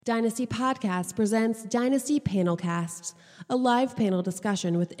Dynasty Podcast presents Dynasty Panelcasts, a live panel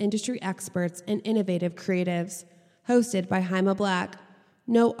discussion with industry experts and innovative creatives, hosted by Haima Black.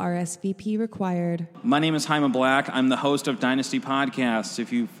 No RSVP required. My name is Haima Black. I'm the host of Dynasty Podcasts.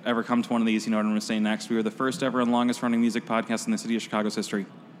 If you've ever come to one of these, you know what I'm going to say next. We are the first ever and longest running music podcast in the city of Chicago's history.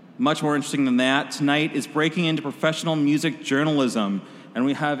 Much more interesting than that, tonight is breaking into professional music journalism, and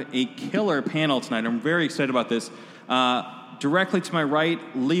we have a killer panel tonight. I'm very excited about this. Directly to my right,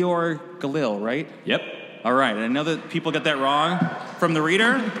 Lior Galil, right? Yep. All right. I know that people get that wrong. From The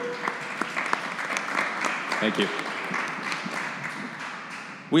Reader. Thank you.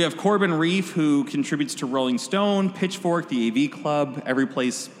 We have Corbin Reef, who contributes to Rolling Stone, Pitchfork, the AV Club, every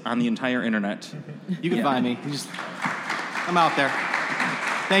place on the entire internet. You can find me. I'm out there.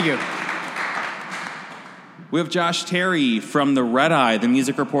 Thank you. We have Josh Terry from The Red Eye, the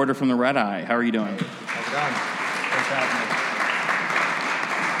music reporter from The Red Eye. How are you doing? How's it going? Thanks for having me.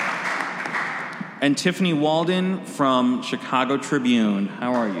 And Tiffany Walden from Chicago Tribune.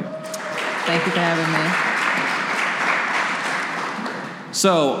 How are you? Thank you for having me.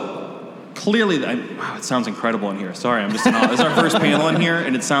 So, clearly, wow, it sounds incredible in here. Sorry, I'm just in awe. This is our first panel in here,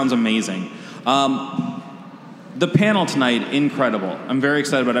 and it sounds amazing. The panel tonight, incredible. I'm very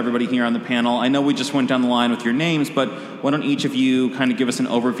excited about everybody here on the panel. I know we just went down the line with your names, but why don't each of you kind of give us an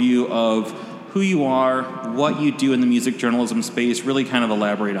overview of who you are, what you do in the music journalism space, really kind of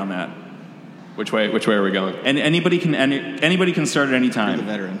elaborate on that. Which way are we going? And anybody can start at any time. You're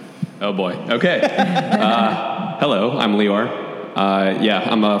the veteran. Oh, boy. Okay. Hello, I'm Lior.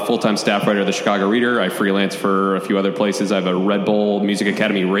 I'm a full-time staff writer at the Chicago Reader. I freelance for a few other places. I have a Red Bull Music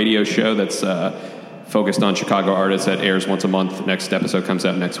Academy radio show that's focused on Chicago artists that airs once a month. Next episode comes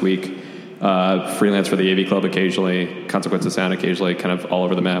out next week. Freelance for the AV Club occasionally, Consequence of Sound occasionally, kind of all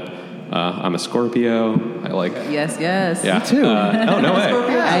over the map. I'm a Scorpio. I like... Yes. Yeah. Me too. Oh, no way.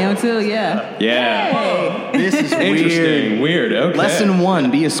 I am too, yeah. Yeah. Hey. This is Interesting. Weird. Okay. Lesson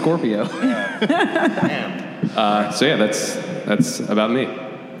 1, be a Scorpio. That's about me.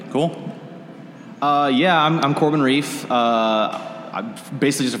 Cool. I'm Corbin Reef. I'm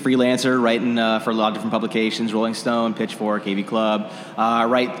basically just a freelancer writing for a lot of different publications, Rolling Stone, Pitchfork, AV Club. I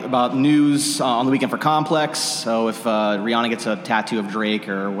write about news on the weekend for Complex, so if Rihanna gets a tattoo of Drake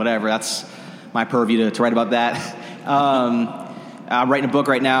or whatever, that's my purview to write about that. I'm writing a book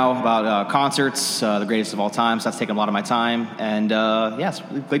right now about concerts, the greatest of all time, so that's taking a lot of my time. And it's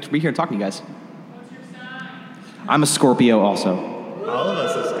really great to be here and talk to you guys. What's your sign? I'm a Scorpio also. All of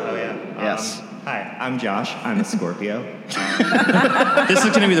us are, Yes. Hi, I'm Josh. I'm a Scorpio. This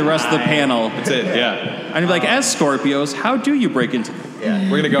is going to be the rest of the panel. That's it, yeah. And you're like, as Scorpios, how do you break into... Yeah.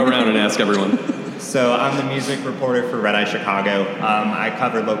 We're going to go around and ask everyone. So I'm the music reporter for Red Eye Chicago. I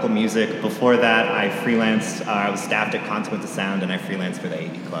cover local music. Before that, I freelanced. I was staffed at Consequence of Sound, and I freelanced for the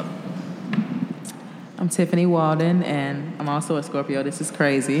AV Club. I'm Tiffany Walden, and I'm also a Scorpio. This is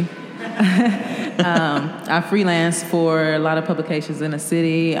crazy. I freelance for a lot of publications in the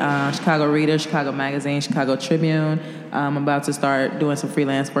city, Chicago Reader, Chicago Magazine, Chicago Tribune. I'm about to start doing some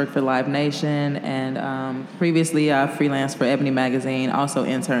freelance work for Live Nation, and previously I freelanced for Ebony Magazine, also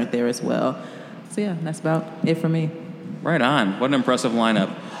interned there as well. So yeah, that's about it for me. Right on. What an impressive lineup.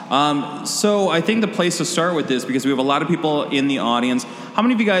 So I think the place to start with this, because we have a lot of people in the audience. How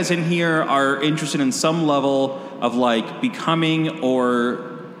many of you guys in here are interested in some level of like becoming or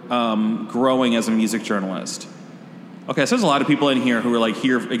growing as a music journalist? Okay, so there's a lot of people in here who are like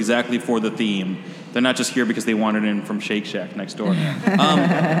here exactly for the theme. They're not just here because they wandered in from Shake Shack next door.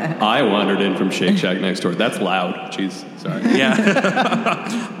 I wandered in from Shake Shack next door. That's loud. Jeez, sorry.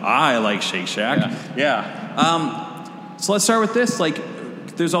 Yeah. I like Shake Shack. Yeah. So let's start with this. Like,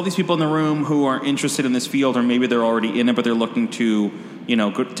 there's all these people in the room who are interested in this field, or maybe they're already in it, but they're looking to,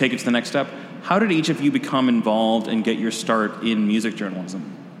 take it to the next step. How did each of you become involved and get your start in music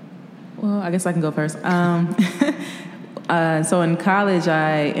journalism? Well, I guess I can go first. So in college,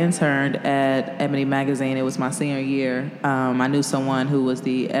 I interned at Ebony Magazine. It was my senior year. I knew someone who was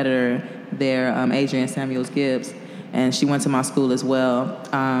the editor there, Adrienne Samuels Gibbs, and she went to my school as well.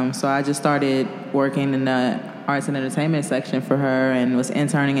 So I just started working in the arts and entertainment section for her and was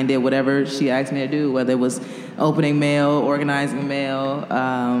interning and did whatever she asked me to do, whether it was opening mail, organizing mail,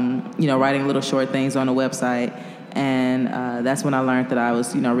 writing little short things on the website. And that's when I learned that I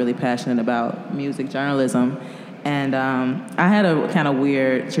was, really passionate about music journalism. And I had a kind of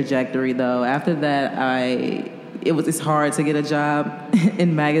weird trajectory, though. After that, it's hard to get a job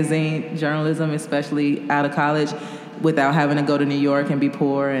in magazine journalism, especially out of college, without having to go to New York and be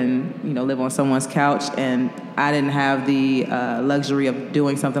poor and, live on someone's couch. And I didn't have the luxury of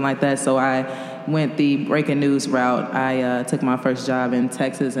doing something like that, so I went the breaking news route. I took my first job in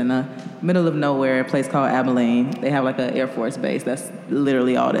Texas in the middle of nowhere, a place called Abilene. They have like an Air Force base. That's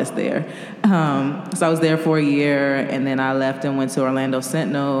literally all that's there. So I was there for a year, and then I left and went to Orlando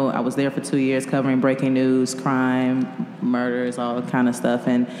Sentinel. I was there for 2 years covering breaking news, crime, murders, all kind of stuff,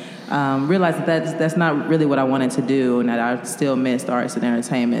 and realized that that's not really what I wanted to do, and that I still missed arts and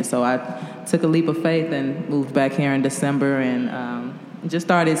entertainment. So I took a leap of faith and moved back here in December, and just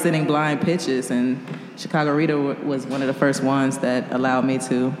started sending blind pitches. And Chicago Reader was one of the first ones that allowed me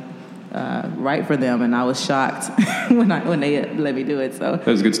to write for them, and I was shocked when they let me do it. So that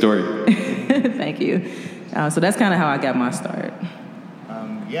was a good story. Thank you. So that's kind of how I got my start.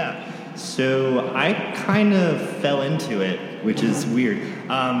 Yeah. So I kind of fell into it, which is weird.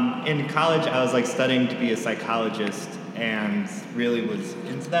 In college, I was like studying to be a psychologist and really was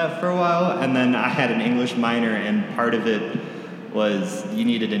into that for a while. And then I had an English minor, and part of it was you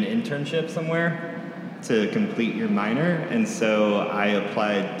needed an internship somewhere to complete your minor. And so I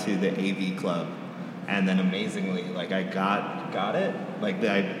applied to the AV Club. And then amazingly, like I got it. Like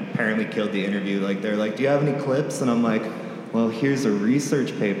I apparently killed the interview. Like they're like, "Do you have any clips?" And I'm like, "Well, here's a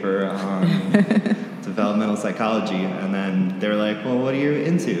research paper on developmental psychology." And then they're like, "Well, what are you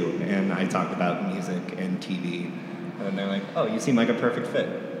into?" And I talked about music and TV. And then they're like, "Oh, you seem like a perfect fit."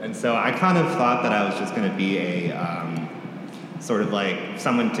 And so I kind of thought that I was just going to be a sort of like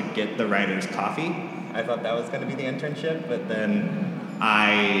someone to get the writers coffee. I thought that was going to be the internship. But then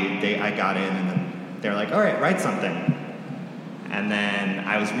I got in, and then they're like, "All right, write something." And then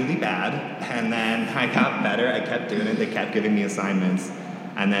I was really bad, and then I got better. I kept doing it. They kept giving me assignments.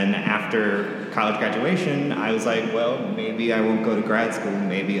 And then after college graduation, I was like, well, maybe I won't go to grad school.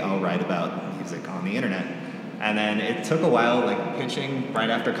 Maybe I'll write about music on the internet. And then it took a while. Like, pitching right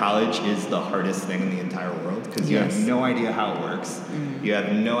after college is the hardest thing in the entire world because you have no idea how it works. You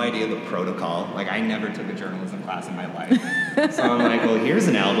have no idea the protocol. Like, I never took a journalism class in my life. So I'm like, well, here's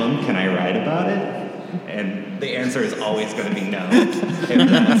an album. Can I write about it? And the answer is always going to be no. If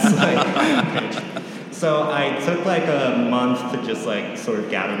that's like pitch. So I took like a month to just like sort of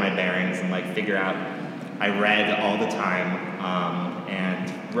gather my bearings and like figure out. I read all the time and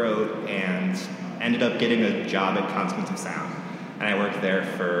wrote and ended up getting a job at Consequence of Sound. And I worked there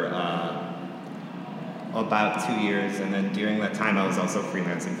for about 2 years. And then during that time, I was also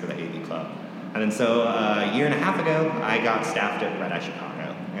freelancing for the AV Club. And then so a year and a half ago, I got staffed at Red Eye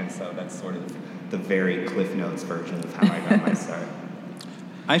Chicago. And so that's sort of the very Cliff Notes version of how I got my start.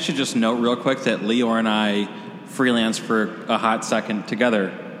 I should just note real quick that Lior and I freelanced for a hot second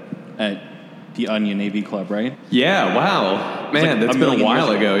together at the Onion AV Club, right? Yeah, wow. Man, like that's been a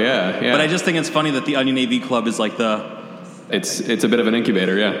while ago, yeah. But I just think it's funny that the Onion AV Club is like It's a bit of an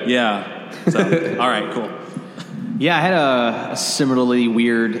incubator, yeah. Yeah. So, all right, cool. Yeah, I had a similarly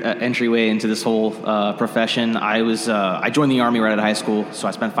weird entryway into this whole profession. I joined the Army right out of high school, so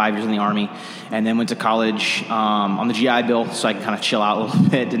I spent 5 years in the Army, and then went to college on the GI Bill, so I could kind of chill out a little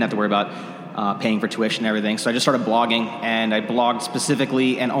bit, didn't have to worry about paying for tuition and everything. So I just started blogging, and I blogged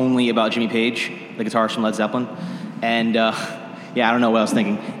specifically and only about Jimmy Page, the guitarist from Led Zeppelin. And yeah, I don't know what I was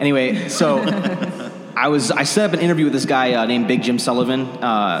thinking. Anyway, so I set up an interview with this guy named Big Jim Sullivan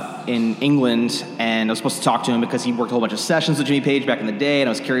in England, and I was supposed to talk to him because he worked a whole bunch of sessions with Jimmy Page back in the day, and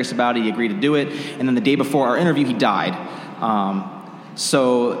I was curious about it. He agreed to do it, and then the day before our interview, he died.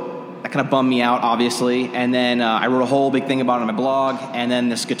 So that kind of bummed me out, obviously, and then I wrote a whole big thing about it on my blog, and then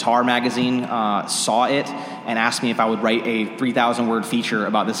this guitar magazine saw it and asked me if I would write a 3,000-word feature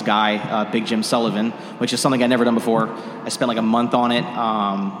about this guy, Big Jim Sullivan, which is something I'd never done before. I spent like a month on it,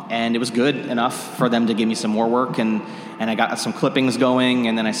 and it was good enough for them to give me some more work, and I got some clippings going,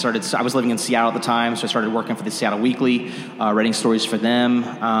 and then I was living in Seattle at the time, so I started working for the Seattle Weekly, writing stories for them,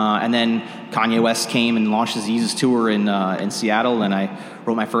 and then Kanye West came and launched his Yeezus tour in Seattle, and I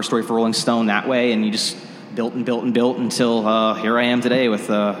wrote my first story for Rolling Stone that way, and you just built and built and built until here I am today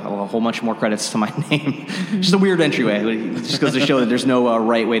with a whole bunch more credits to my name. Just a weird entryway. It just goes to show that there's no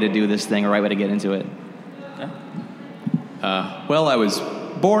right way to do this thing or right way to get into it. Well, I was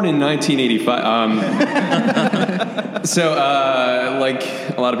born in 1985. So, like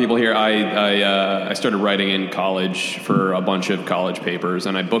a lot of people here, I started writing in college for a bunch of college papers,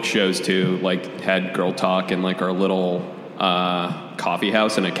 and I booked shows too, like had Girl Talk in like our little coffee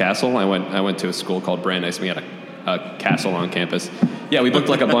house in a castle. I went to a school called Brandeis. We had a castle on campus. Yeah, we booked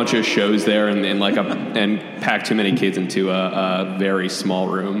like a bunch of shows there, and packed too many kids into a very small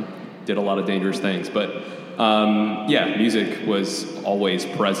room. Did a lot of dangerous things, but yeah, music was always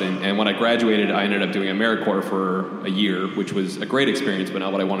present. And when I graduated, I ended up doing AmeriCorps for a year, which was a great experience, but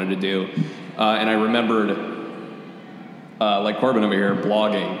not what I wanted to do. And I remembered like Corbin over here,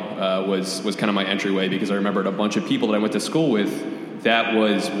 blogging was kind of my entryway, because I remembered a bunch of people that I went to school with, that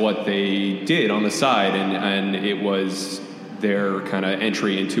was what they did on the side, and it was their kind of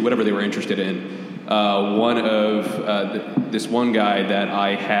entry into whatever they were interested in. This one guy that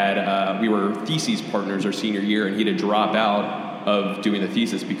I had, we were thesis partners our senior year, and he had to drop out of doing the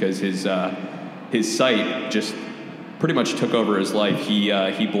thesis because his site just pretty much took over his life. He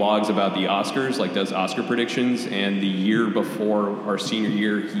blogs about the Oscars, like does Oscar predictions, and the year before our senior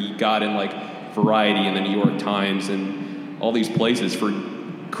year, he got in like Variety and the New York Times and all these places for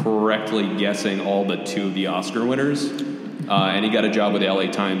correctly guessing all but 2 of the Oscar winners, and he got a job with the LA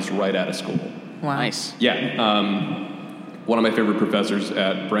Times right out of school. Wow. Nice. Yeah. One of my favorite professors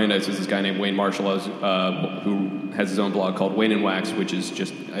at Brandeis is this guy named Wayne Marshall, who has his own blog called Wayne and Wax, which is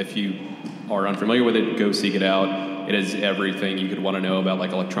just, if you are unfamiliar with it, go seek it out. It has everything you could want to know about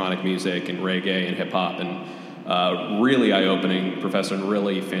like electronic music and reggae and hip hop, and really eye-opening professor and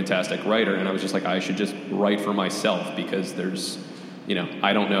really fantastic writer. And I was just like, I should just write for myself, because there's,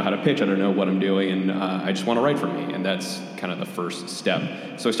 I don't know how to pitch, I don't know what I'm doing, and I just want to write for me, and that's kind of the first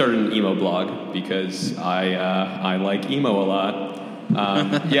step. So I started an emo blog because I like emo a lot.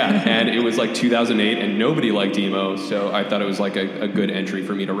 And it was like 2008, and nobody liked emo, so I thought it was like a good entry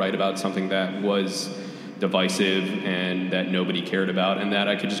for me to write about something that was divisive and that nobody cared about, and that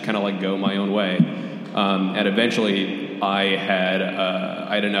I could just kind of like go my own way. And eventually I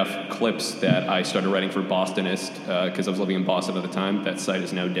had enough clips that I started writing for Bostonist, because I was living in Boston at the time. That site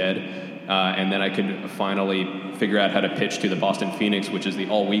is now dead. And then I could finally figure out how to pitch to the Boston Phoenix, which is the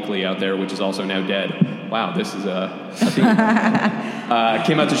all-weekly out there, which is also now dead. Wow, this is a thing.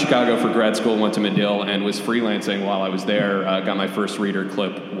 Came out to Chicago for grad school, went to Medill, and was freelancing while I was there. Got my first reader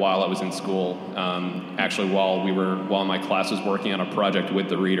clip while I was in school. Actually, while my class was working on a project with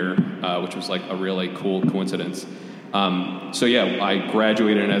the reader, which was like a really cool coincidence. So yeah, I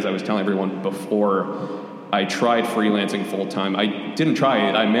graduated, and as I was telling everyone before, I tried freelancing full-time. I didn't try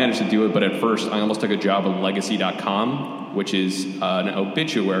it. I managed to do it, but at first I almost took a job with Legacy.com, which is an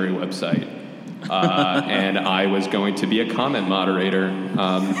obituary website. And I was going to be a comment moderator.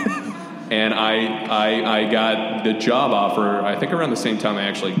 And I got the job offer, I think around the same time I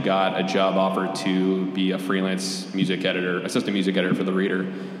actually got a job offer to be a freelance assistant music editor for the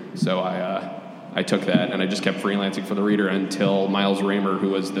Reader. So I took that, and I just kept freelancing for the Reader until Miles Raymer, who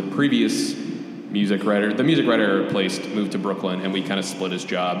was the previous music writer I replaced, moved to Brooklyn, and we kind of split his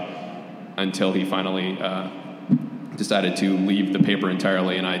job until he finally decided to leave the paper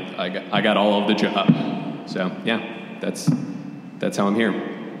entirely, and I got all of the job. So yeah, that's how I'm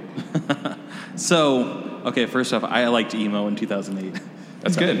here. So, okay, first off, I liked emo in 2008.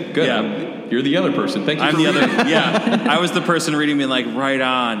 That's good. Yeah. You're the other person. Thank you. I'm the other. Yeah, I was the person reading, being like, right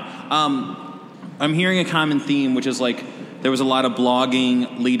on. I'm hearing a common theme, which is like there was a lot of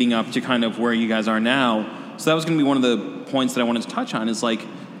blogging leading up to kind of where you guys are now. So that was going to be one of the points that I wanted to touch on. Is like,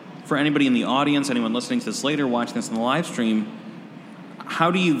 for anybody in the audience, anyone listening to this later, watching this in the live stream, how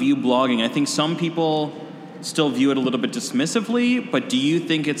do you view blogging? I think some people still view it a little bit dismissively, but do you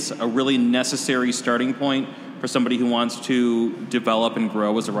think it's a really necessary starting point for somebody who wants to develop and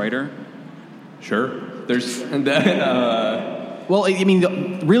grow as a writer? Sure. There's that. Well, I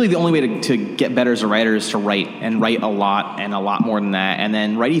mean, really the only way to get better as a writer is to write, and write a lot, and a lot more than that, and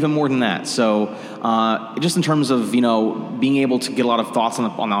then write even more than that. So just in terms of, being able to get a lot of thoughts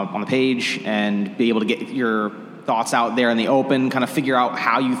on the page, and be able to get your thoughts out there in the open, kind of figure out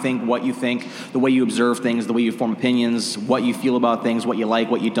how you think, what you think, the way you observe things, the way you form opinions, what you feel about things, what you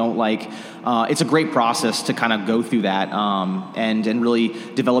like, what you don't like. It's a great process to kind of go through that and really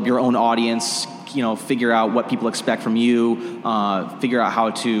develop your own audience, figure out what people expect from you, figure out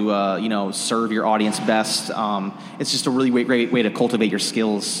how to, serve your audience best. It's just a really great way to cultivate your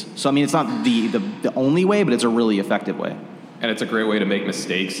skills. So, I mean, it's not the only way, but it's a really effective way. And it's a great way to make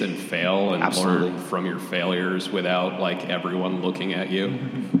mistakes and fail and Absolutely. learn from your failures without like everyone looking at you,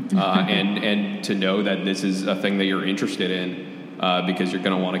 and to know that this is a thing that you're interested in, because you're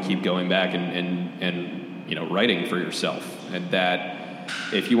going to want to keep going back and writing for yourself, and that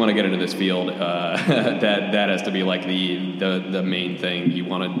if you want to get into this field, that has to be like the main thing. You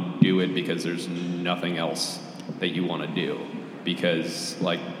want to do it because there's nothing else that you want to do, because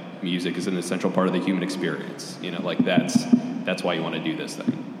like music is an essential part of the human experience. That's why you want to do this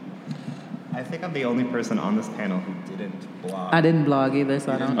thing. I think I'm the only person on this panel who didn't blog. I didn't blog either,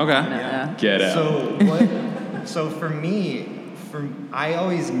 so I don't. Okay. Yeah. Get out. So for me, I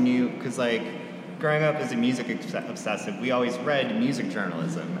always knew, because like growing up as a music obsessive, we always read music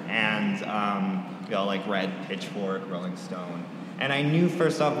journalism, and we all like read Pitchfork, Rolling Stone, And I knew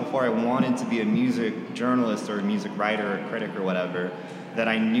first off, before I wanted to be a music journalist or a music writer or critic or whatever, that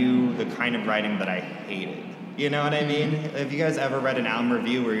I knew the kind of writing that I hated. You know what I mean? Have you guys ever read an album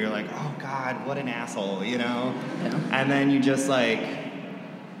review where you're like, oh God, what an asshole, you know? Yeah. And then you just like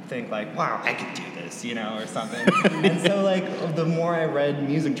think like, wow, I could do this, you know, or something. And so like the more I read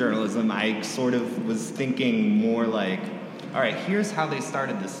music journalism, I sort of was thinking more like, all right, here's how they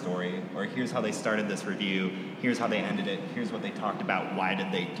started this story, or here's how they started this review, here's how they ended it, here's what they talked about, why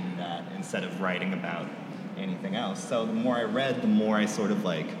did they do that, instead of writing about anything else. So the more I read, the more I sort of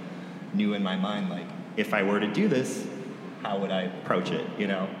like knew in my mind, like, if I were to do this, how would I approach it, you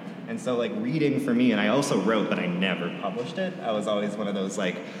know? And so like reading for me, and I also wrote, but I never published it. I was always one of those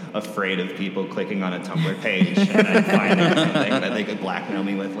like afraid of people clicking on a Tumblr page and then finding something that they could blackmail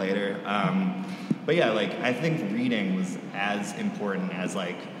me with later. But yeah, like I think reading was as important as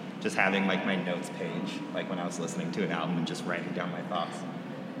like just having like my notes page, like when I was listening to an album and just writing down my thoughts.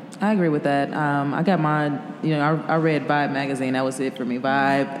 I agree with that. I got my, I read Vibe magazine. That was it for me.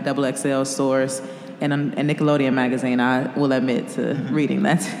 Vibe, XXL, Source, and Nickelodeon magazine. I will admit to reading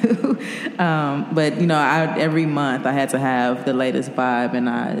that too. But every month I had to have the latest Vibe, and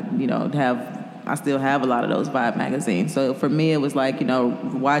I still have a lot of those Vibe magazines. So for me, it was like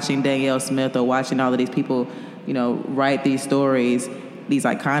watching Danielle Smith or watching all of these people, write these stories, these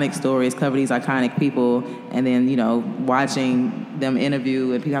iconic stories, cover these iconic people, and then watching them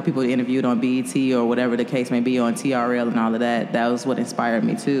interview and how people interviewed on BET or whatever the case may be on TRL and all of that. That was what inspired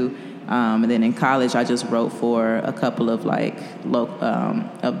me too. And then in college, I just wrote for a couple of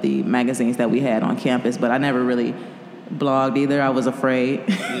of the magazines that we had on campus, but I never really blogged either. I was afraid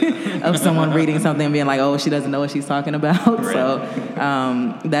of someone reading something and being like, oh, she doesn't know what she's talking about. Right.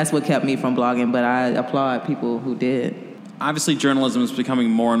 So that's what kept me from blogging, but I applaud people who did. Obviously, journalism is becoming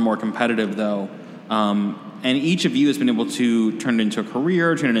more and more competitive, though. And each of you has been able to turn it into a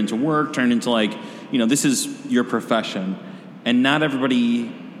career, turn it into work, turn it into this is your profession. And not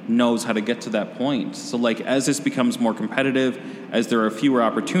everybody knows how to get to that point. So as this becomes more competitive, as there are fewer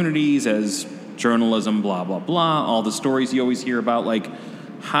opportunities, as journalism, blah, blah, blah, all the stories you always hear about,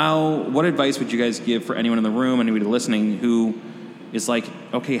 what advice would you guys give for anyone in the room, anybody listening who is like,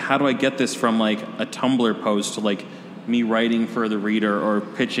 okay, how do I get this from a Tumblr post to me writing for the Reader or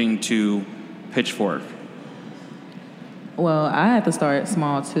pitching to Pitchfork? Well, I had to start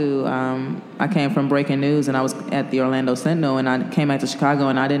small too. I came from Breaking News, and I was at the Orlando Sentinel, and I came back to Chicago,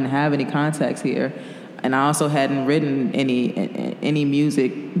 and I didn't have any contacts here, and I also hadn't written any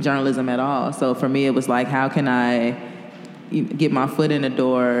music journalism at all. So for me, it was like, how can I get my foot in the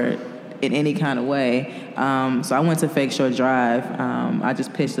door in any kind of way? So I went to Fake Shore Drive. I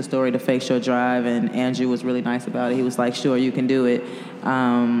just pitched the story to Fake Shore Drive, and Andrew was really nice about it. He was like, sure, you can do it.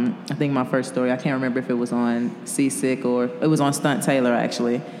 I think my first story, I can't remember if it was on Seasick or it was on Stunt Taylor,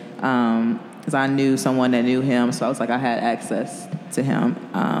 actually, because I knew someone that knew him, so I was like, I had access to him.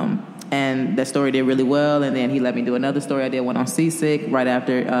 And that story did really well, and then he let me do another story. I did one on Seasick right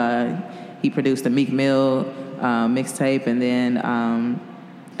after he produced the Meek Mill mixtape, and then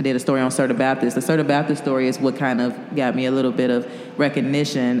I did a story on Serta Baptist. The Serta Baptist story is what kind of got me a little bit of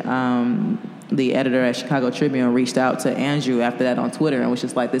recognition. The editor at Chicago Tribune reached out to Andrew after that on Twitter and was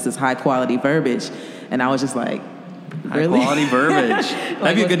just like, this is high-quality verbiage. And I was just like, really? High-quality verbiage.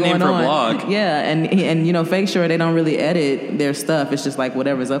 That'd be a good name for a blog. Yeah, and Fake Shore, they don't really edit their stuff. It's just like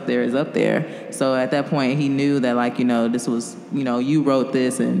whatever's up there is up there. So at that point, he knew that, this was, you wrote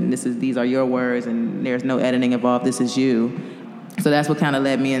this, and these are your words, and there's no editing involved. This is you. So that's what kind of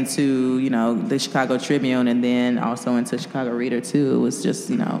led me into, the Chicago Tribune, and then also into Chicago Reader too. It was just,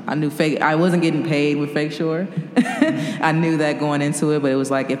 I knew I wasn't getting paid with Fake Shore. I knew that going into it, but it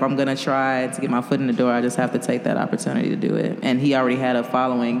was like, if I'm going to try to get my foot in the door, I just have to take that opportunity to do it. And he already had a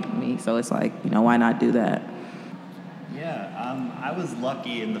following me, so it's like, why not do that? Yeah, I was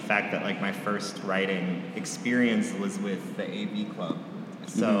lucky in the fact that my first writing experience was with the AV Club.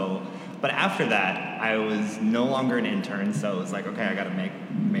 So... But after that, I was no longer an intern, so it was like, okay, I got to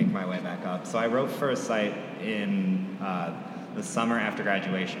make my way back up. So I wrote for a site in the summer after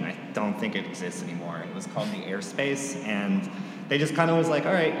graduation. I don't think it exists anymore. It was called The Airspace, and they just kind of was like,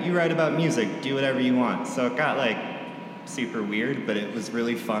 all right, you write about music, do whatever you want. So it got super weird, but it was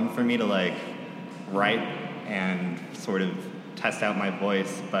really fun for me to write and sort of test out my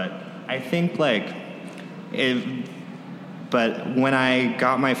voice. But I think But when I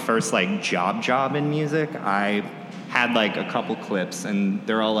got my first job in music, I had a couple clips, and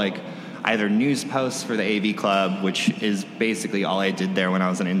they're all either news posts for the AV Club, which is basically all I did there when I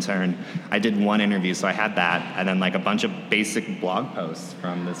was an intern. I did one interview, so I had that, and then a bunch of basic blog posts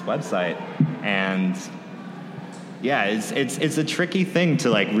from this website. And Yeah, it's a tricky thing to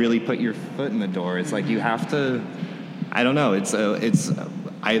like really put your foot in the door. It's like you have to, I don't know. It's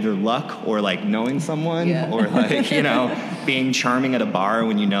either luck or like knowing someone or like being charming at a bar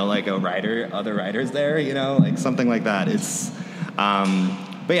when like other writers there, like something like that. It's,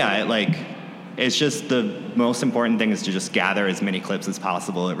 but yeah, it's just the most important thing is to just gather as many clips as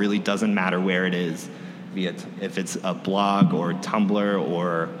possible. It really doesn't matter where it is, be it if it's a blog or Tumblr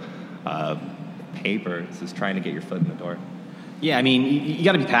or paper. It's just trying to get your foot in the door. Yeah, I mean, you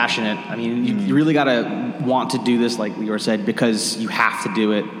got to be passionate. I mean, you really got to want to do this, like Lior said, because you have to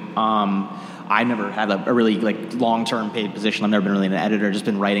do it. I never had a really long-term paid position. I've never been really an editor. Just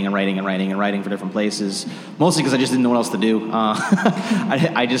been writing for different places. Mostly because I just didn't know what else to do.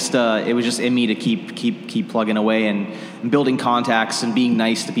 It was just in me to keep plugging away and building contacts and being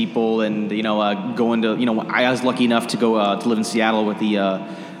nice to people and going to I was lucky enough to go to live in Seattle with the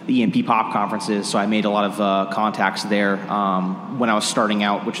EMP Pop conferences, so I made a lot of contacts there when I was starting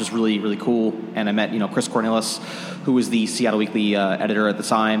out, which was really, really cool. And I met, Chris Cornelis, who was the Seattle Weekly editor at the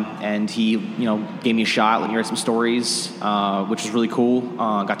time, and he, gave me a shot, let me write some stories, which was really cool.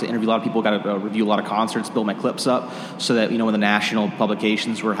 Got to interview a lot of people, got to review a lot of concerts, build my clips up, so that, when the national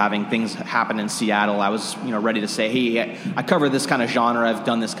publications were having things happen in Seattle, I was, ready to say, hey, I cover this kind of genre, I've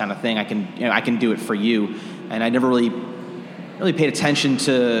done this kind of thing, I can do it for you. And I never really paid attention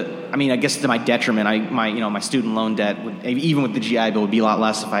to, I guess to my detriment, my student loan debt would, even with the GI Bill, would be a lot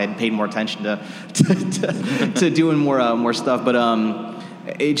less if I had paid more attention to doing more stuff. But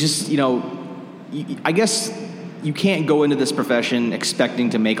it just, I guess you can't go into this profession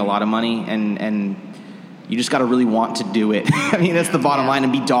expecting to make a lot of money, and you just got to really want to do it. That's the bottom line,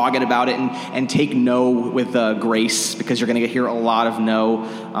 and be dogged about it, and take no with grace, because you're going to hear a lot of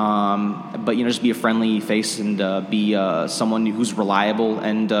no. But just be a friendly face and be someone who's reliable,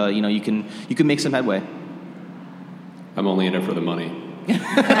 and you can make some headway. I'm only in it for the money.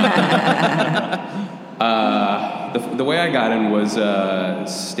 The way I got in was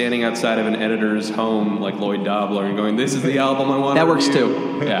standing outside of an editor's home like Lloyd Dobler and going, "This is the album I want." That works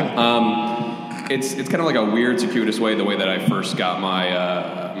too. Yeah. It's kind of like a weird, circuitous way. The way that I first got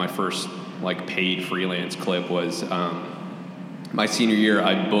my first paid freelance clip was my senior year.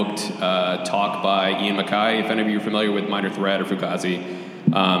 I booked a talk by Ian Mackay. If any of you are familiar with Minor Threat or Fugazi,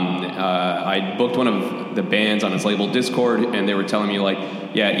 I booked one of the bands on his label Discord, and they were telling me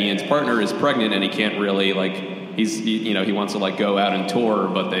Ian's partner is pregnant and he can't really he wants to go out and tour,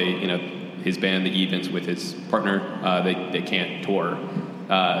 but they his band, the Evens, with his partner, they can't tour.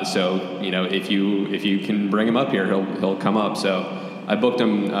 So if you can bring him up here, he'll come up. So I booked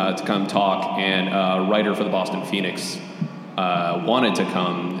him to come talk, and a writer for the Boston Phoenix wanted to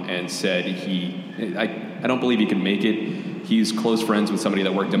come and said I don't believe he could make it. He's close friends with somebody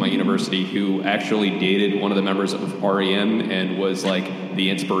that worked at my university who actually dated one of the members of REM and was the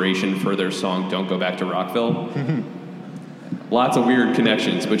inspiration for their song "Don't Go Back to Rockville." Lots of weird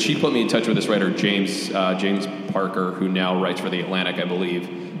connections, but she put me in touch with this writer, James Parker, who now writes for The Atlantic, I believe,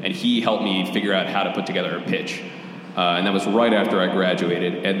 and he helped me figure out how to put together a pitch. And that was right after I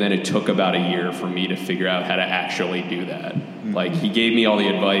graduated, and then it took about a year for me to figure out how to actually do that. He gave me all the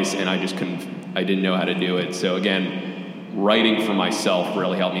advice, and I didn't know how to do it. So again, writing for myself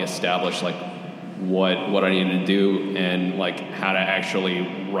really helped me establish what I needed to do and how to actually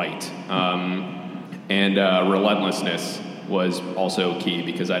write. And relentlessness was also key,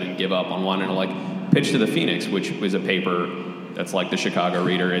 because I didn't give up on wanting to pitch to the Phoenix, which was a paper that's like the Chicago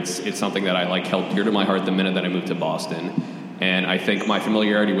Reader. It's something that I held dear to my heart the minute that I moved to Boston, and I think my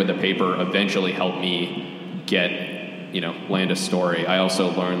familiarity with the paper eventually helped me land a story. I also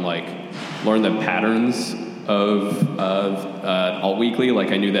learned the patterns of Alt Weekly.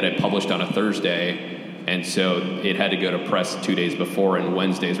 I knew that it published on a Thursday, and so it had to go to press 2 days before, and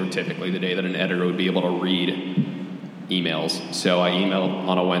Wednesdays were typically the day that an editor would be able to read emails. So I emailed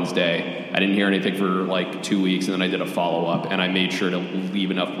on a Wednesday. I didn't hear anything for 2 weeks, and then I did a follow-up, and I made sure to leave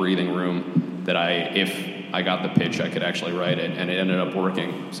enough breathing room that if I got the pitch, I could actually write it, and it ended up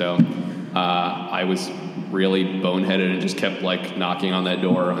working. So I was really boneheaded and just kept knocking on that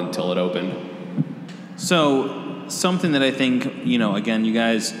door until it opened. So something that I think, again, you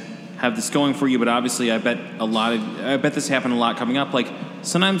guys have this going for you, but obviously I bet this happened a lot coming up.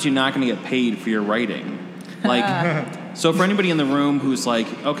 Sometimes you're not going to get paid for your writing. So for anybody in the room who's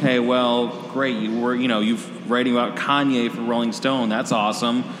okay, well, great, you've writing about Kanye for Rolling Stone, that's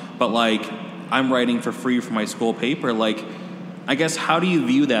awesome, but I'm writing for free for my school paper. I guess, how do you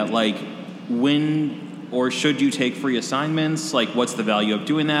view that? When or should you take free assignments? What's the value of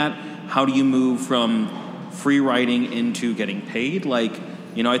doing that? How do you move from free writing into getting paid?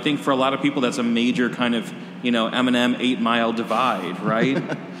 You know, I think for a lot of people that's a major kind of, you know, Eminem 8 Mile divide, right?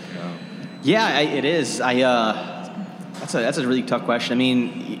 Yeah, it is. That's a really tough question. I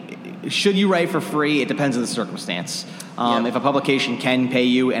mean, should you write for free? It depends on the circumstance. If a publication can pay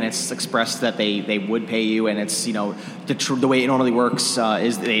you and it's expressed that they would pay you, and it's, you know, the way it normally works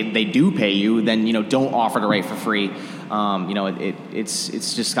is they do pay you, then, you know, don't offer to write for free. You know, it's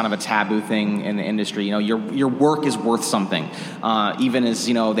just kind of a taboo thing in the industry. You know, your work is worth something. Even as,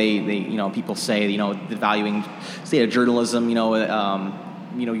 you know, they you know, people say, you know, the valuing state of journalism, you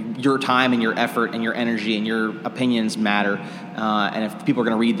know, your time and your effort and your energy and your opinions matter. And if people are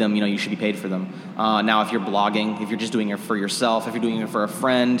going to read them, you know, you should be paid for them. Now, if you're blogging, if you're just doing it for yourself, if you're doing it for a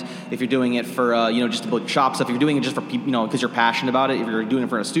friend, if you're doing it for, you know, just to build shop stuff, if you're doing it just for people, you know, because you're passionate about it, if you're doing it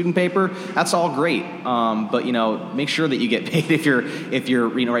for a student paper, that's all great. But, you know, make sure that you get paid if you're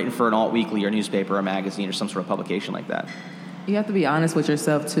you know, writing for an alt weekly or newspaper or magazine or some sort of publication like that. You have to be honest with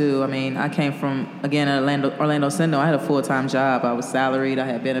yourself, too. I mean, I came from, again, Orlando Sentinel. I had a full-time job. I was salaried. I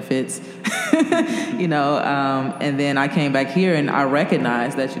had benefits, you know, and then I came back here and I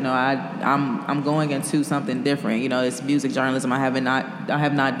recognized that, you know, I'm going into something different. You know, it's music journalism. I have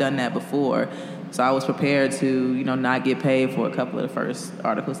not done that before. So I was prepared to, you know, not get paid for a couple of the first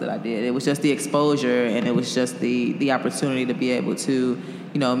articles that I did. It was just the exposure, and it was just the opportunity to be able to,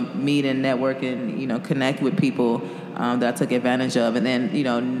 you know, meet and network and, you know, connect with people that I took advantage of. And then,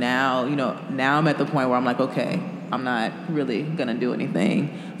 now I'm at the point where I'm like, okay, I'm not really going to do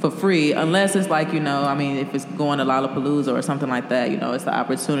anything for free unless it's like, you know, I mean, if it's going to Lollapalooza or something like that, you know, it's the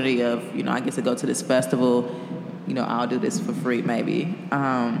opportunity of, you know, I get to go to this festival, you know, I'll do this for free maybe.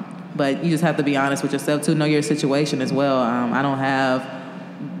 But you just have to be honest with yourself too, know your situation as well. I don't have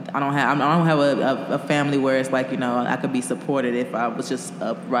a family where it's like, you know, I could be supported if I was just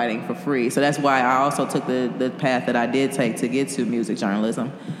up writing for free. So that's why I also took the path that I did take to get to music journalism.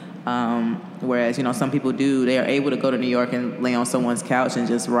 Whereas, you know, some people they are able to go to New York and lay on someone's couch and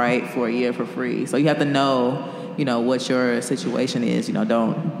just write for a year for free. So you have to know, you know, what your situation is. You know,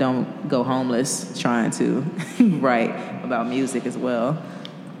 don't go homeless trying to write about music as well.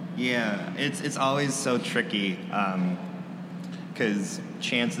 Yeah, it's always so tricky because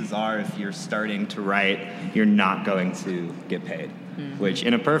chances are if you're starting to write, you're not going to get paid. Mm-hmm. Which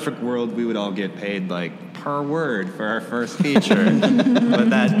in a perfect world, we would all get paid like per word for our first feature, but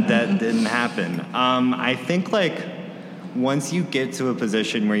that didn't happen. I think like once you get to a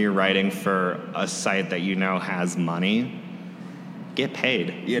position where you're writing for a site that you know has money, get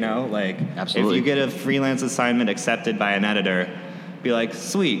paid. You know, like absolutely. If you get a freelance assignment accepted by an editor, be like,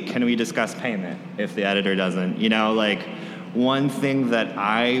 sweet, can we discuss payment? If the editor doesn't, you know, like one thing that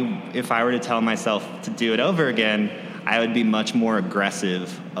if I were to tell myself to do it over again, I would be much more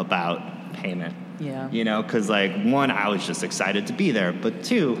aggressive about payment. Yeah. You know, because like one, I was just excited to be there, but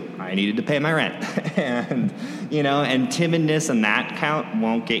two, I needed to pay my rent. And, you know, and timidness and that count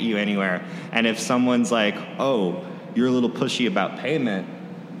won't get you anywhere. And if someone's like, oh, you're a little pushy about payment,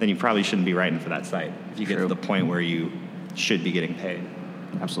 then you probably shouldn't be writing for that site. If you get to the point where you should be getting paid.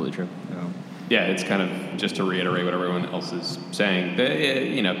 Absolutely true. Yeah, it's kind of just to reiterate what everyone else is saying.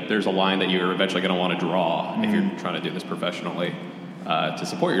 You know, there's a line that you're eventually going to want to draw if you're trying to do this professionally to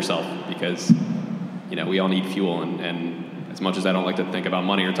support yourself, because you know we all need fuel, and as much as I don't like to think about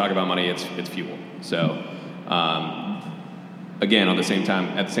money or talk about money, it's fuel. So. Again, at the same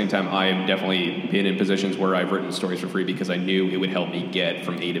time, I have definitely been in positions where I've written stories for free because I knew it would help me get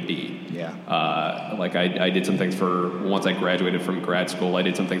from A to B. Yeah. Like I did some things once I graduated from grad school, I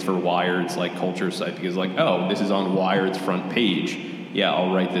did some things for Wired's like culture site because like, oh, this is on Wired's front page. Yeah,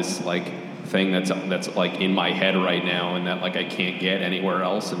 I'll write this like thing that's like in my head right now and that like I can't get anywhere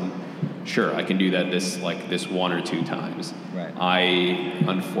else, and sure, I can do that this one or two times. Right. I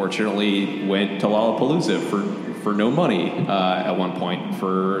unfortunately went to Lollapalooza for no money at one point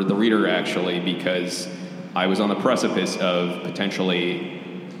for the Reader, actually, because I was on the precipice of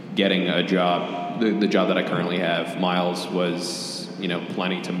potentially getting a job, the job that I currently have. Miles was, you know,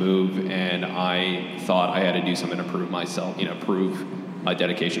 planning to move, and I thought I had to do something to prove myself, you know, prove my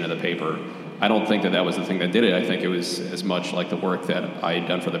dedication to the paper. I don't think that was the thing that did it. I think it was as much like the work that I had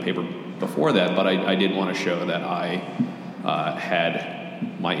done for the paper before that, but I did want to show that I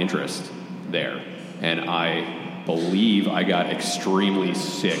had my interest there. And I believe I got extremely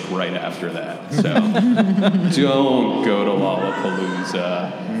sick right after that. So don't go to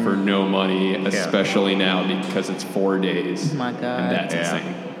Lollapalooza for no money, especially now because it's 4 days. Oh my God. And that's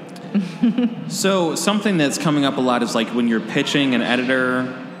insane. So something that's coming up a lot is like when you're pitching an editor,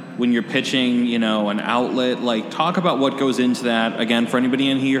 when you're pitching, you know, an outlet, like talk about what goes into that. Again, for anybody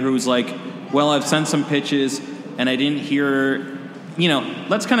in here who's like, well, I've sent some pitches and I didn't hear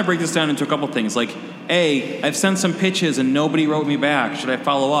let's kind of break this down into a couple things. Like, A, I've sent some pitches and nobody wrote me back. Should I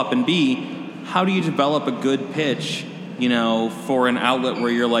follow up? And B, how do you develop a good pitch, for an outlet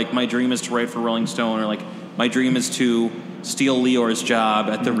where you're like, my dream is to write for Rolling Stone, or like, my dream is to steal Lior's job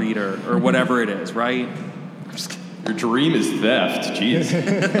at the Reader, or whatever it is, right? Your dream is theft. Jeez.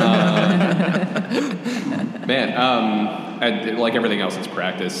 Man, like everything else, it's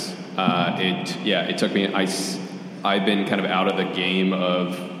practice. It took me. I've been kind of out of the game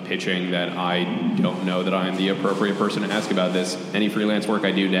of pitching that I don't know that I'm the appropriate person to ask about this. Any freelance work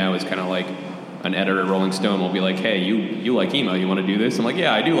I do now is kind of like an editor at Rolling Stone will be like, hey, you like emo, you want to do this? I'm like,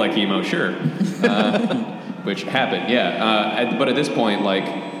 yeah, I do like emo, sure. Which happened, yeah. But at this point, like,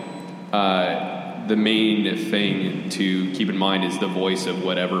 the main thing to keep in mind is the voice of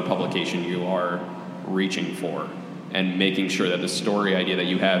whatever publication you are reaching for, and making sure that the story idea that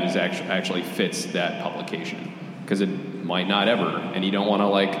you have is actually fits that publication, because it might not ever, and you don't want to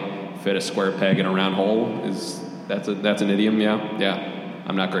like fit a square peg in a round hole. That's an idiom? Yeah.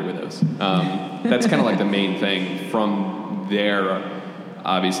 I'm not great with those. That's kind of like the main thing. From there,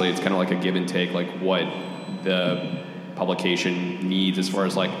 obviously, it's kind of like a give and take, like what the publication needs as far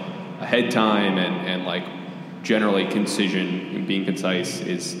as like a head time and like generally concision and being concise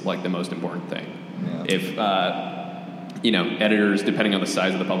is like the most important thing. Yeah. If editors, depending on the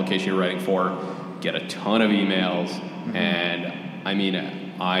size of the publication you're writing for, get a ton of emails, and I mean,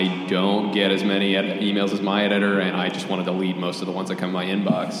 I don't get as many emails as my editor, and I just want to delete most of the ones that come in my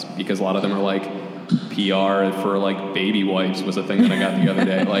inbox, because a lot of them are like PR for like baby wipes was a thing that I got the other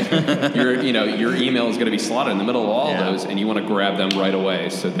day. Like your email is going to be slotted in the middle of all those, and you want to grab them right away.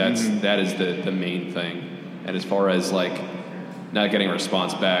 So that is the main thing. And as far as like not getting a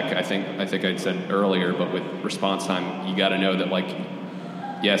response back, I think I'd said earlier, but with response time, you got to know that like,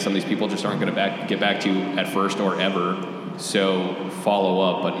 some of these people just aren't going to get back to you at first or ever. So follow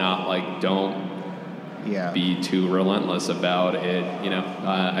up, but not like don't be too relentless about it.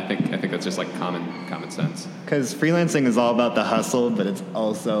 I think that's just like common sense. Because freelancing is all about the hustle, but it's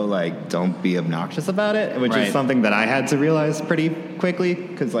also like don't be obnoxious about it, which is something that I had to realize pretty quickly.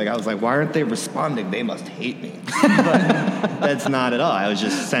 Because like I was like, why aren't they responding? They must hate me. But that's not at all. I was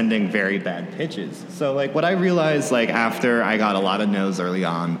just sending very bad pitches. So like what I realized like after I got a lot of no's early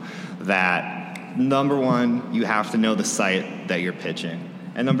on, that number one, you have to know the site that you're pitching.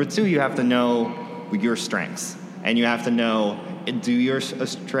 And number two, you have to know your strengths. And you have to know, do your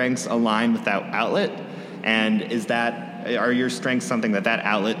strengths align with that outlet? And are your strengths something that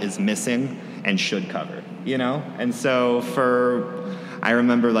outlet is missing and should cover? And so I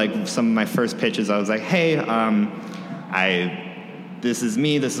remember like some of my first pitches, I was like, hey, this is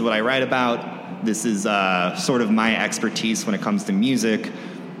me, this is what I write about, this is sort of my expertise when it comes to music.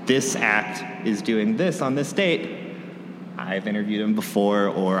 This act is doing this on this date. I've interviewed him before,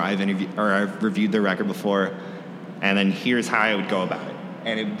 or I've reviewed their record before, and then here's how I would go about it.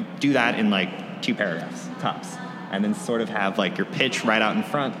 And do that in like 2 paragraphs, tops. And then sort of have like your pitch right out in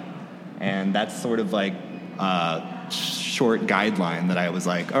front. And that's sort of like a short guideline that I was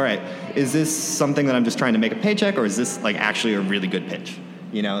like, all right, is this something that I'm just trying to make a paycheck, or is this like actually a really good pitch?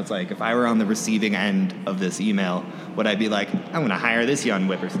 It's like if I were on the receiving end of this email, would I be like, I'm going to hire this young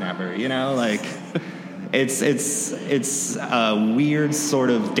whippersnapper? Like it's a weird sort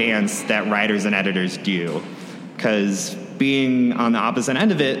of dance that writers and editors do, because being on the opposite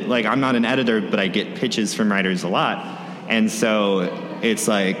end of it, like I'm not an editor, but I get pitches from writers a lot. And so it's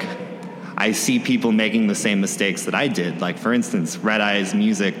like I see people making the same mistakes that I did. Like, for instance, Red Eye's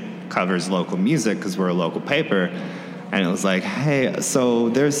Music covers local music because we're a local paper. And it was like, hey, so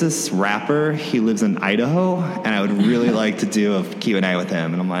there's this rapper, he lives in Idaho, and I would really like to do a Q&A with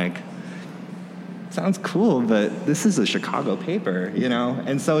him. And I'm like, sounds cool, but this is a Chicago paper,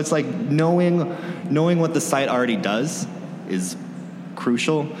 And so it's like knowing what the site already does is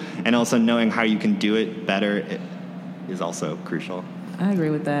crucial, and also knowing how you can do it better is also crucial. I agree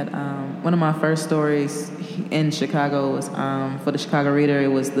with that. One of my first stories in Chicago was for the Chicago Reader. It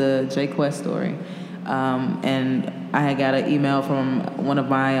was the Jay Quest story. And I had got an email from one of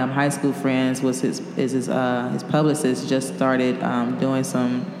my high school friends. His publicist just started doing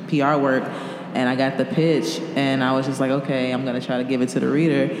some PR work, and I got the pitch, and I was just like, okay, I'm gonna try to give it to the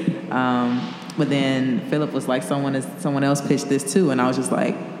Reader. But then Philip was like, someone else pitched this too, and I was just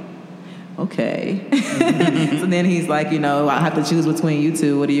like, okay. So then he's like, I have to choose between you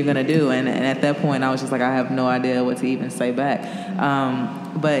two. What are you gonna do? And at that point, I was just like, I have no idea what to even say back.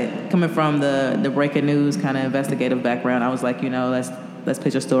 But coming from the breaking news kind of investigative background, I was like, let's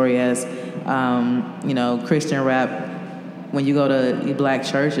pitch a story as, Christian rap. When you go to black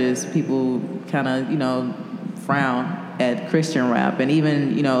churches, people kind of, frown at Christian rap, and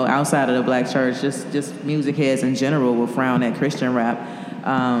even, you know, outside of the black church, just music heads in general will frown at Christian rap.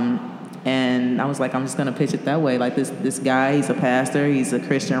 And I was like, I'm just gonna pitch it that way. Like this guy, he's a pastor, he's a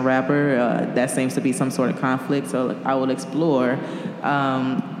Christian rapper. That seems to be some sort of conflict. So I will explore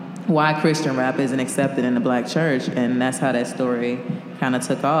why Christian rap isn't accepted in the black church, and that's how that story kind of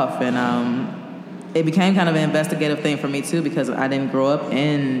took off. And it became kind of an investigative thing for me too, because I didn't grow up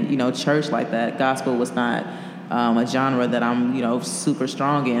in, you know, church like that. Gospel was not a genre that I'm, you know, super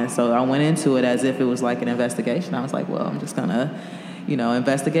strong in. So I went into it as if it was like an investigation. I was like, well, I'm just gonna, you know,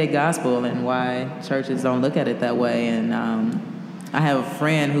 investigate gospel and why churches don't look at it that way. And I have a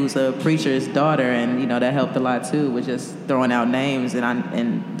friend who's a preacher's daughter, and, you know, that helped a lot too, with just throwing out names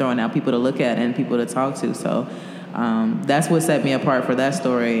and throwing out people to look at and people to talk to. So that's what set me apart for that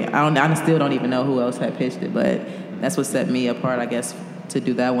story. I still don't even know who else had pitched it, but that's what set me apart, I guess, to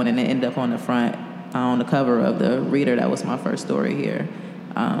do that one, and it ended up on the front, on the cover of the Reader. That was my first story here.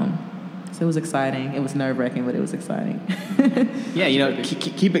 So it was exciting. It was nerve-wracking, but it was exciting. Yeah, you know,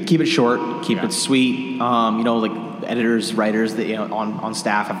 keep it short, keep it sweet. You know, like editors, writers that, you know, on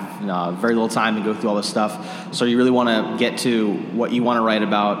staff have very little time to go through all this stuff. So you really want to get to what you want to write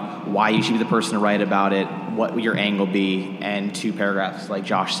about, why you should be the person to write about it, what would your angle be, and 2 paragraphs, like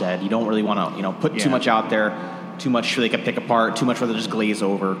Josh said. You don't really want to, you know, put too much out there, too much so they can pick apart, too much where they just glaze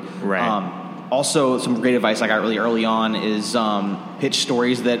over. Right. Also, some great advice I got really early on is pitch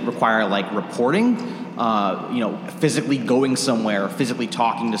stories that require, like, reporting, you know, physically going somewhere, physically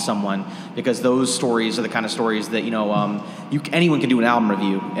talking to someone, because those stories are the kind of stories that, you know, anyone can do an album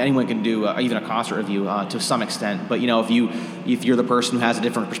review, anyone can do even a concert review to some extent. But, you know, if you're the person who has a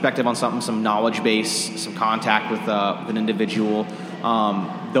different perspective on something, some knowledge base, some contact with an individual,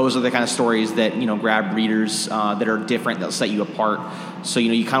 those are the kind of stories that, you know, grab readers that are different, that'll set you apart. So, you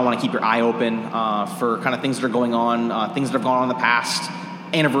know, you kind of want to keep your eye open for kind of things that are going on, things that have gone on in the past.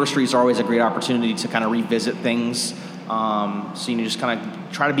 Anniversaries are always a great opportunity to kind of revisit things. So, you know, just kind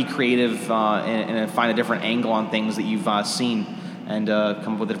of try to be creative and find a different angle on things that you've seen, and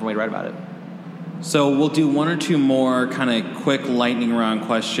come up with a different way to write about it. So we'll do 1 or 2 more kind of quick lightning round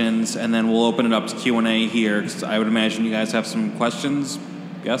questions, and then we'll open it up to Q&A here, because I would imagine you guys have some questions.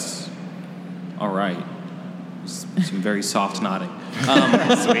 Yes? All right. Some very soft nodding.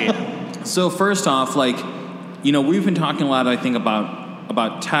 Sweet. So first off, like, you know, we've been talking a lot, I think,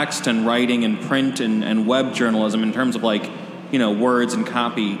 about text and writing and print and web journalism in terms of, like, you know, words and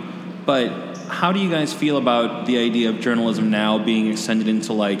copy. But how do you guys feel about the idea of journalism now being extended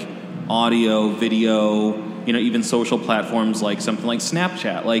into, like, audio, video, you know, even social platforms like something like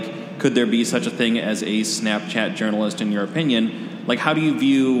Snapchat? Like, could there be such a thing as a Snapchat journalist, in your opinion? Like, how do you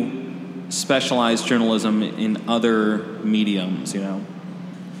view specialized journalism in other mediums, you know?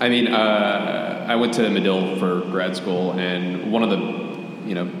 I mean, I went to Medill for grad school, and one of the,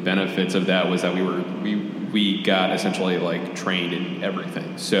 you know, benefits of that was that we got essentially, like, trained in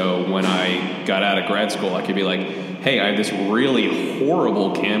everything. So when I got out of grad school, I could be like, hey, I have this really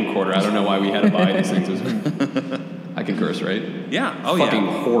horrible camcorder. I don't know why we had to buy these things. I can curse, right? Yeah. Oh, fucking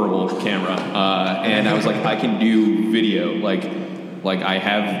yeah. horrible camera. And I was like, I can do video. Like I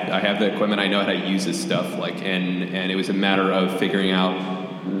have the equipment. I know how to use this stuff. Like, and it was a matter of figuring out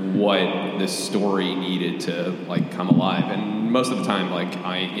what the story needed to, like, come alive. And most of the time, like,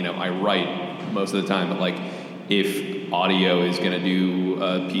 I write most of the time, but, like, if audio is going to do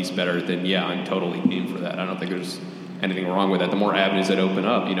a piece better, then yeah, I'm totally game for that. I don't think there's anything wrong with that. The more avenues that open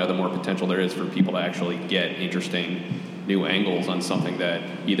up, you know, the more potential there is for people to actually get interesting new angles on something that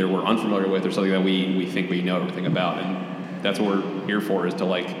either we're unfamiliar with or something that we think we know everything about. And that's what we're here for, is to,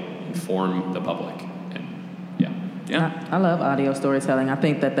 like, inform the public. And yeah. I love audio storytelling. I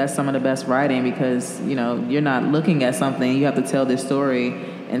think that that's some of the best writing, because, you know, you're not looking at something. You have to tell this story,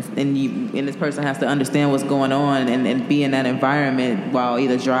 and this person has to understand what's going on and be in that environment while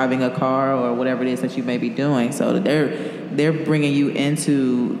either driving a car or whatever it is that you may be doing. So they're bringing you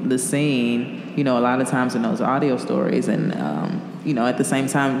into the scene, you know, a lot of times in those audio stories, and you know, at the same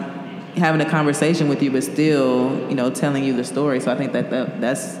time having a conversation with you, but still, you know, telling you the story. So I think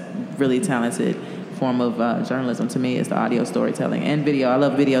that's really talented form of journalism to me, is the audio storytelling and video. I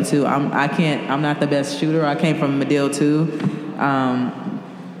love video too. I'm not the best shooter. I came from Medill too,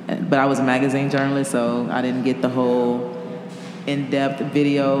 but I was a magazine journalist, so I didn't get the whole in-depth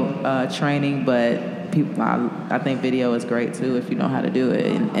video training. But I think video is great too if you know how to do it,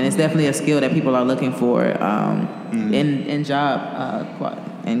 and it's definitely a skill that people are looking for in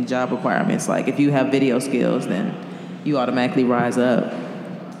job requirements. Like, if you have video skills, then you automatically rise up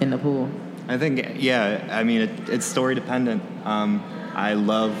in the pool. I think, yeah, I mean, it's story dependent. I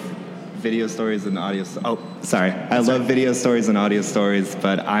love video stories and audio. I love video stories and audio stories,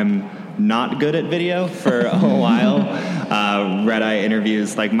 but I'm not good at video for a while. Red Eye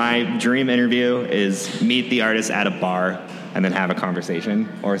interviews, like my dream interview is meet the artist at a bar and then have a conversation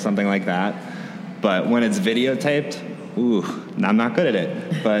or something like that. But when it's videotaped, I'm not good at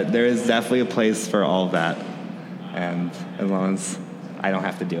it. But there is definitely a place for all of that, and as long as I don't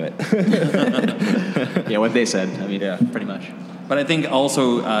have to do it. Yeah, what they said. I mean, pretty much. But I think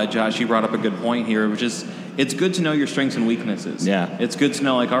also, Josh, you brought up a good point here, which is it's good to know your strengths and weaknesses. Yeah. It's good to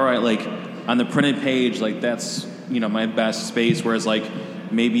know, like, all right, like, on the printed page, like, that's, my best space, whereas, like,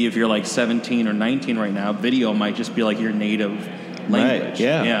 maybe if you're, like, 17 or 19 right now, video might just be, like, your native language. Right,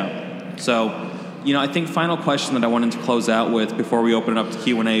 yeah. Yeah. So, I think final question that I wanted to close out with before we open it up to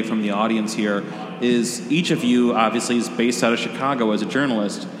Q&A from the audience here is each of you, obviously, is based out of Chicago as a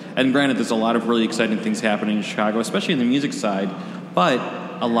journalist. And granted, there's a lot of really exciting things happening in Chicago, especially in the music side. But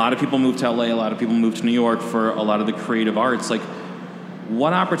a lot of people move to LA, a lot of people move to New York for a lot of the creative arts. Like,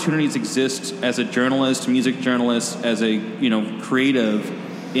 what opportunities exist as a journalist, music journalist, as a, creative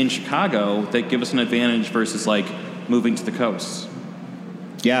in Chicago that give us an advantage versus, like, moving to the coast?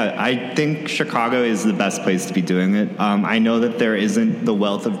 Yeah, I think Chicago is the best place to be doing it. I know that there isn't the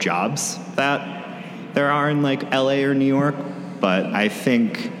wealth of jobs that there are in, like, LA or New York, but I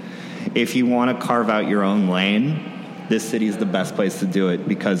think if you want to carve out your own lane, this city is the best place to do it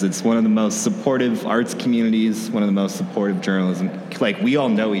because it's one of the most supportive arts communities, one of the most supportive journalism. Like, we all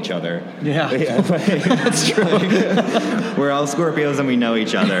know each other. Yeah. That's true. We're all Scorpios and we know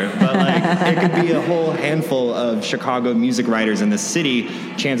each other. But, like, it could be a whole handful of Chicago music writers in the city.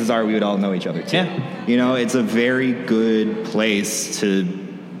 Chances are we would all know each other, too. Yeah. It's a very good place to,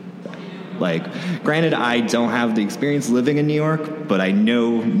 like, granted, I don't have the experience living in New York, but I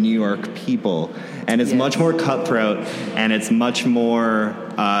know New York people. And it's much more cutthroat, and it's much more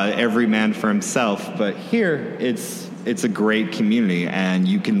every man for himself. But here, it's a great community, and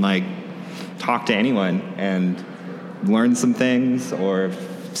you can, like, talk to anyone and learn some things or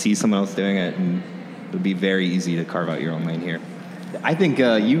see someone else doing it, and it would be very easy to carve out your own lane here. I think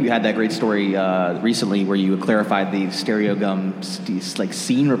you had that great story recently where you clarified the Stereo Gum like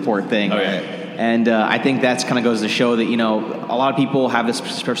scene report thing. Oh, yeah. And I think that's kind of goes to show that, a lot of people have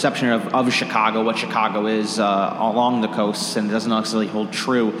this perception of Chicago, what Chicago is along the coast, and it doesn't necessarily hold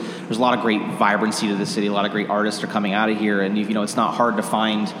true. There's a lot of great vibrancy to the city. A lot of great artists are coming out of here, and it's not hard to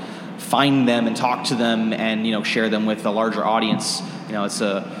find them and talk to them and share them with a larger audience. It's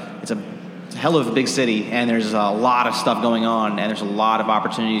a hell of a big city, and there's a lot of stuff going on, and there's a lot of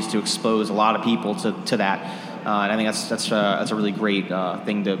opportunities to expose a lot of people to that. And I think that's a really great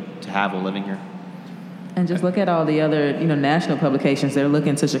thing to have while living here. And just look at all the other, national publications. They're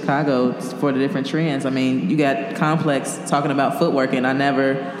looking to Chicago for the different trends. I mean, you got Complex talking about footwork, and I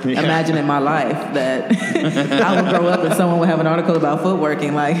never imagined in my life that I would grow up and someone would have an article about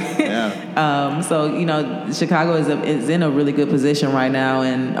footworking. Like, so Chicago is in a really good position right now,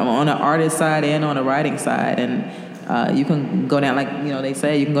 and on the artist side and on the writing side, and you can go down, like they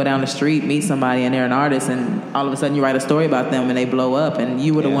say, you can go down the street, meet somebody, and they're an artist, and all of a sudden you write a story about them, and they blow up, and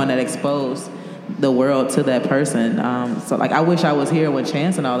you were the one that exposed the world to that person. So, like, I wish I was here when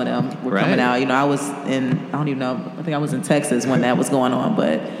Chance and all of them were coming out. I was in, I don't even know, I think I was in Texas when that was going on,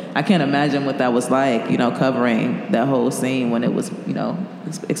 but I can't imagine what that was like, covering that whole scene when it was,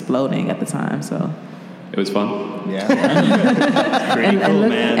 exploding at the time. So it was fun. Yeah. Pretty cool,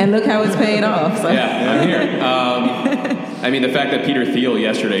 man. And look how it's paid off. So. Yeah, I'm here. I mean, the fact that Peter Thiel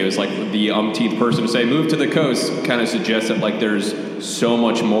yesterday was like the umpteenth person to say move to the coast kind of suggests that, like, there's so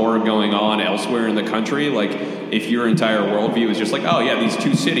much more going on elsewhere in the country. Like, if your entire worldview is just like, oh yeah, these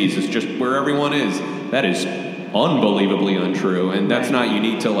two cities is just where everyone is, that is unbelievably untrue, and that's not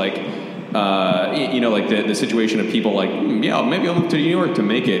unique to, like, like the situation of people like, maybe I'll move to New York to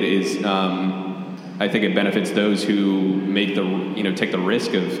make it is. I think it benefits those who make take the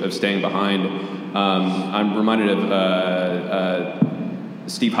risk of staying behind. I'm reminded of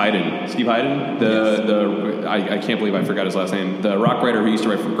Steve Hyden. Steve Hyden, I can't believe I forgot his last name. The rock writer who used to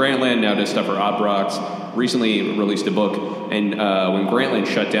write for Grantland, now does stuff for Odd Rocks, recently released a book. And when Grantland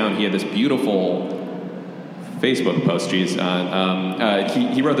shut down, he had this beautiful Facebook post.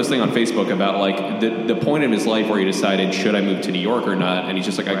 He wrote this thing on Facebook about, like, the point in his life where he decided, should I move to New York or not? And he's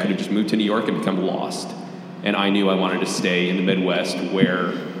just like, I could have just moved to New York and become lost. And I knew I wanted to stay in the Midwest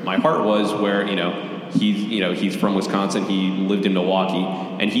where my heart was, where, he's from Wisconsin, he lived in Milwaukee,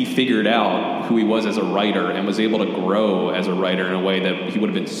 and he figured out who he was as a writer and was able to grow as a writer in a way that he would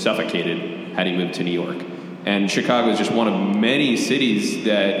have been suffocated had he moved to New York. And Chicago is just one of many cities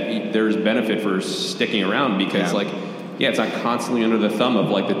that there's benefit for sticking around because, like, Yeah, it's not constantly under the thumb of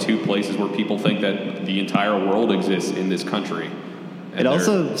like the two places where people think that the entire world exists in this country. And it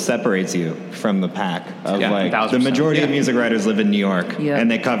also separates you from the pack of Yeah, like 1000%. the majority of Yeah. music writers live in New York Yeah. and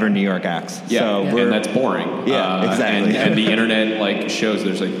they cover New York acts. Yeah, So and that's boring. Yeah, exactly. And the internet like shows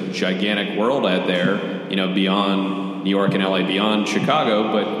there's a gigantic world out there, you know, beyond New York and LA, beyond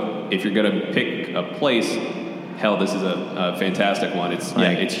Chicago. But if you're gonna pick a place, hell, this is a fantastic one. It's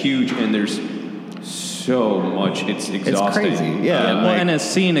Like- it's huge, and there's so much. It's exhausting. crazy. Yeah. Well, and a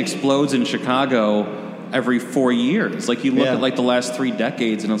scene explodes in Chicago every 4 years. Like you look Yeah. at like the last 3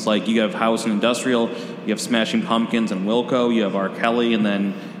 decades, and it's like you have House and Industrial, you have Smashing Pumpkins and Wilco, you have R. Kelly, and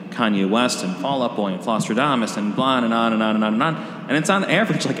then Kanye West and Fall Out Boy and Flosstradamus and blah and on and on and on and on. And it's on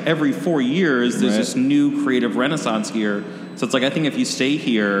average like every 4 years there's Right. this new creative renaissance here. So it's like I think if you stay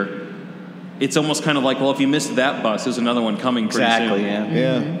here, it's almost kind of like, well, if you missed that bus, there's another one coming pretty Exactly, soon.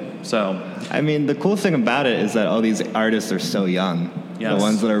 yeah. Yeah. So I mean, the cool thing about it is that all these artists are so young. Yes. The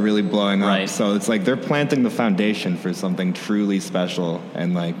ones that are really blowing up. Right. So it's like they're planting the foundation for something truly special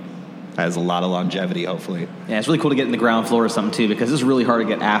and like has a lot of longevity, hopefully. Yeah, it's really cool to get in the ground floor or something too, because it's really hard to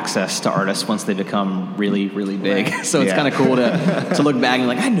get access to artists once they become really, really big. Right. So it's Yeah. kind of cool to look back and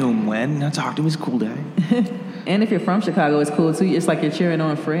be like, I knew him when. I talked to him. He's a cool guy. And if you're from Chicago, it's cool too. It's like you're cheering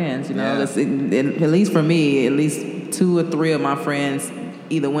on friends. You know, Yeah. at least for me, at least 2 or 3 of my friends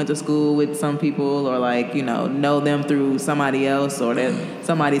either went to school with some people or like know them through somebody else or they're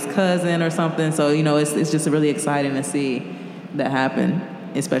somebody's cousin or something. So it's just really exciting to see that happen,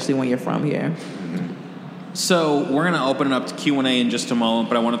 especially when you're from here. So we're going to open it up to Q&A in just a moment,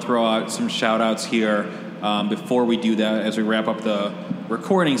 but I want to throw out some shout-outs here before we do that. As we wrap up the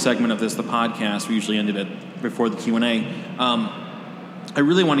recording segment of the podcast, we usually ended it before the Q&A. I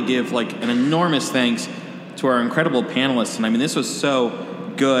really want to give like an enormous thanks to our incredible panelists. And I mean, this was so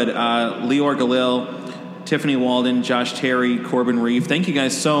good. Lior Galil, Tiffany Walden, Josh Terry, Corbin Reef. Thank you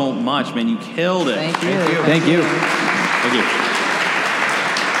guys so much, man. You killed it. Thank you. Thank you. Thank you.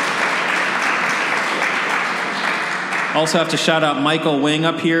 Also have to shout out Michael Wing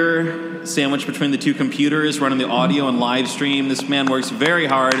up here, sandwiched between the 2 computers, running the audio and live stream. This man works very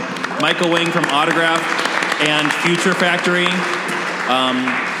hard. Michael Wing from Autograph and Future Factory.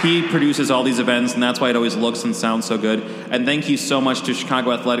 He produces all these events, and that's why it always looks and sounds so good. And thank you so much to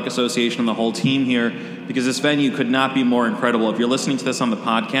Chicago Athletic Association and the whole team here, because this venue could not be more incredible. If you're listening to this on the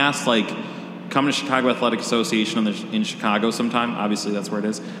podcast, like, come to Chicago Athletic Association in Chicago sometime. Obviously, that's where it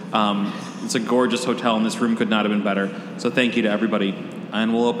is. It's a gorgeous hotel, and this room could not have been better. So thank you to everybody.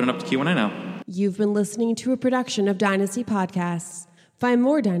 And we'll open it up to Q&A now. You've been listening to a production of Dynasty Podcasts. Find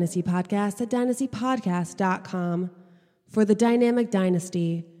more Dynasty Podcasts at dynastypodcast.com. For the dynamic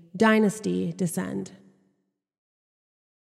dynasty, Dynasty Descend.